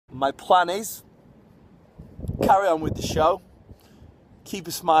my plan is carry on with the show, keep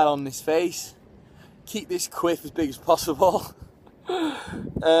a smile on this face, keep this quiff as big as possible,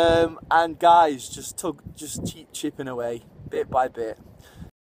 and guys, just keep chipping away bit by bit.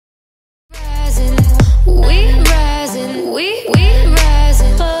 We rising, we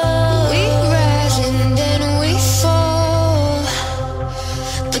rising, we rising, then we fall,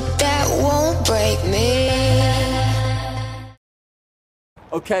 but that won't break me.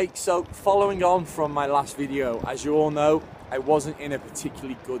 Okay, so following on from my last video, as you all know, I wasn't in a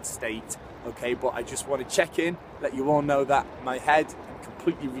particularly good state, okay, but I just want to check in, let you all know that my head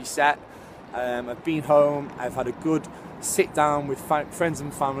completely reset. I've been home, I've had a good sit down with friends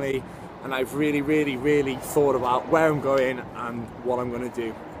and family, and I've really thought about where I'm going and what I'm going to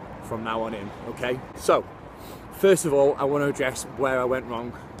do from now on in, okay? So, first of all, I want to address where I went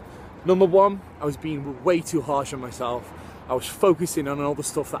wrong. Number one, I was being way too harsh on myself. I was focusing on all the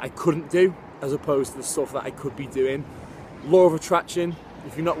stuff that I couldn't do, as opposed to the stuff that I could be doing. Law of attraction,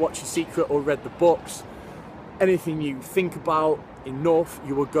 if you've not watched Your Secret or read the books, anything you think about enough,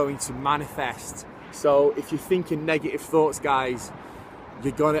 you are going to manifest. So if you're thinking negative thoughts, guys,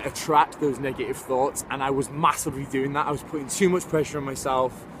 you're going to attract those negative thoughts, and I was massively doing that. I was putting too much pressure on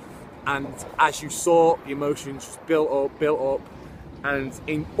myself, and as you saw, the emotions just built up, and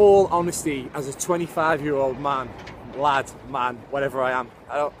in all honesty, as a 25-year-old man, whatever I am,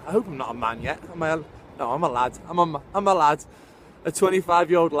 I hope I'm not a man yet. No, I'm a lad. I'm a lad, a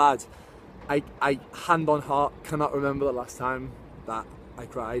 25-year-old lad. I hand on heart cannot remember the last time that I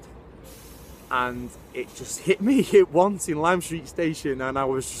cried. And it just hit me once in Lime Street Station, and I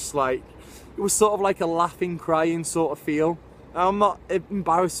was just like, it was sort of like a laughing, crying sort of feel. Now, I'm not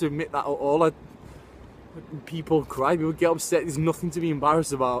embarrassed to admit that at all. People cry, people get upset, there's nothing to be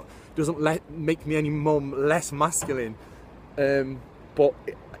embarrassed about. It doesn't make me any more less masculine. But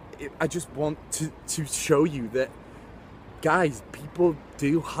I just want to show you that, guys, people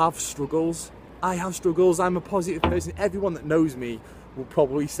do have struggles. I have struggles, I'm a positive person. Everyone that knows me will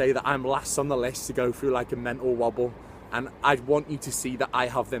probably say that I'm last on the list to go through like a mental wobble, and I want you to see that I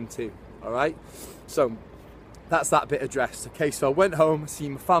have them too, all right? So that's that bit addressed. Okay, so I went home,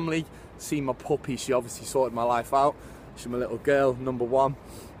 seen my family, seen my puppy. She obviously sorted my life out. She's my little girl, number one.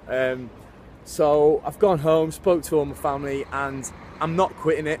 So I've gone home, spoke to all my family, and I'm not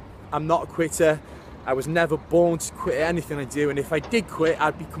quitting it. I'm not a quitter. I was never born to quit anything I do, and if I did quit,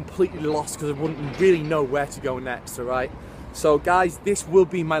 I'd be completely lost because I wouldn't really know where to go next, all right? So guys, this will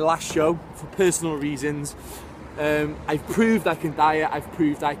be my last show for personal reasons. I've proved I can diet. I've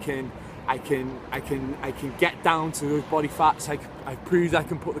proved I can get down to those body fats. I've proved I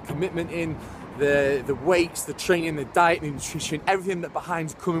can put the commitment in, the weights, the training, the diet, the nutrition, everything that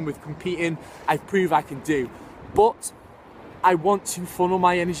behind coming with competing. I've proved I can do. But I want to funnel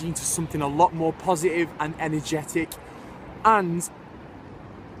my energy into something a lot more positive and energetic, and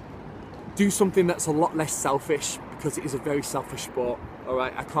do something that's a lot less selfish, because it is a very selfish sport, all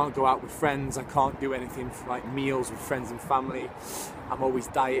right? I can't go out with friends, I can't do anything for like meals with friends and family. I'm always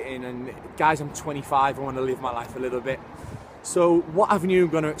dieting, and guys, I'm 25, I want to live my life a little bit. So what avenue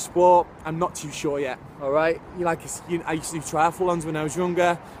I'm going to explore, I'm not too sure yet, all right? I used to do triathlons when I was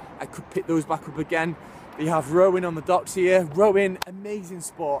younger. I could pick those back up again. You have rowing on the docks here. Rowing, amazing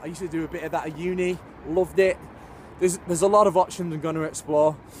sport. I used to do a bit of that at uni, loved it. There's a lot of options I'm going to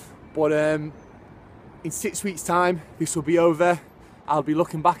explore, but in 6 weeks' time, this will be over. I'll be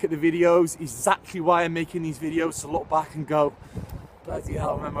looking back at the videos, exactly why I'm making these videos, to look back and go, bloody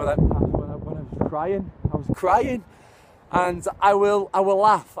hell, remember that time when I was crying? I was crying, and I will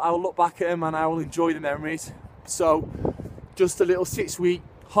laugh. I will look back at them and I will enjoy the memories. So, just a little 6 week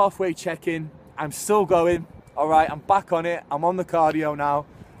halfway check-in. I'm still going, all right, I'm back on it. I'm on the cardio now,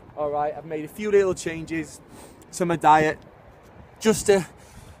 all right. I've made a few little changes to my diet, just to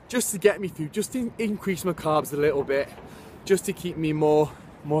get me through, just to increase my carbs a little bit, just to keep me more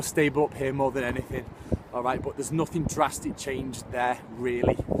stable up here more than anything, all right? But there's nothing drastic changed there,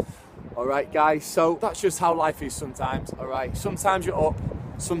 really. All right, guys, so that's just how life is sometimes, all right? Sometimes you're up,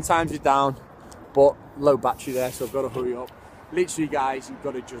 sometimes you're down, but low battery there, so I've got to hurry up. Literally, guys, you've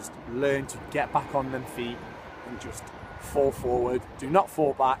got to just learn to get back on them feet and just fall forward. Do not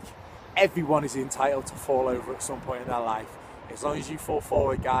fall back. Everyone is entitled to fall over at some point in their life. As long as you fall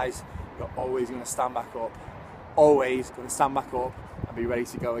forward, guys, you're always going to stand back up. Always going to stand back up and be ready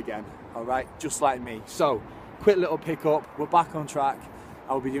to go again. All right, just like me. So, quick little pickup. We're back on track.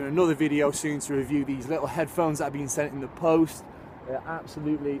 I'll be doing another video soon to review these little headphones that have been sent in the post. They're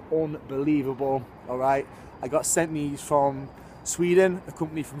absolutely unbelievable. All right, I got sent these from Sweden, a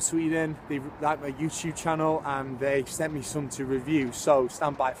company from Sweden. They like my YouTube channel and they sent me some to review. So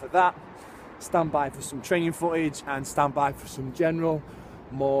stand by for that. Stand by for some training footage and stand by for some general,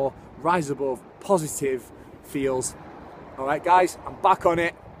 more rise above, positive feels. All right, guys, I'm back on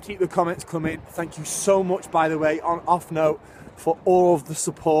it. Keep the comments coming. Thank you so much, by the way, on off note, for all of the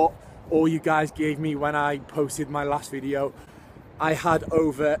support all you guys gave me when I posted my last video. I had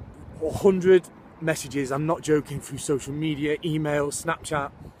over 100 messages, I'm not joking, through social media, email,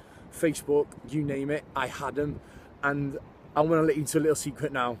 Snapchat, Facebook, you name it, I had them. And I'm gonna let you into a little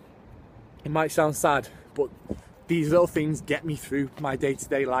secret now. It might sound sad, but these little things get me through my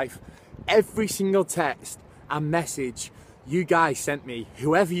day-to-day life. Every single text and message you guys sent me,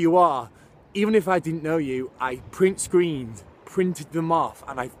 whoever you are, even if I didn't know you, I printed them off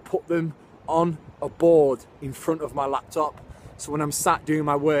and I've put them on a board in front of my laptop. So when I'm sat doing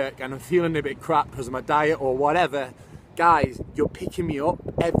my work and I'm feeling a bit crap because of my diet or whatever, guys, you're picking me up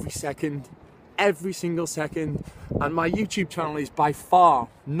every second, every single second. And my YouTube channel is by far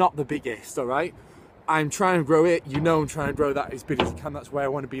not the biggest, all right? I'm trying to grow it. You know I'm trying to grow that as big as I can. That's where I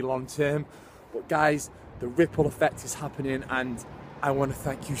want to be long term. But guys, the ripple effect is happening and I want to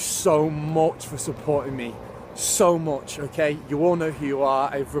thank you so much for supporting me. So much, okay? You all know who you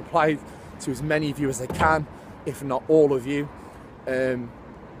are. I've replied to as many of you as I can, if not all of you. And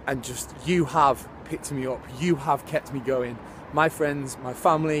just, you have picked me up, you have kept me going. My friends, my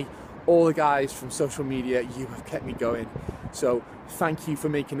family, all the guys from social media, you have kept me going. So thank you for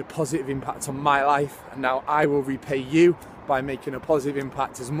making a positive impact on my life, and now I will repay you by making a positive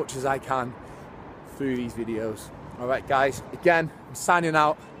impact as much as I can through these videos. All right, guys, again, I'm signing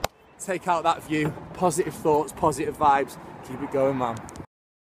out. Take out that view, positive thoughts, positive vibes, keep it going, man.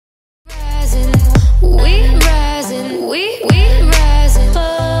 We rising, we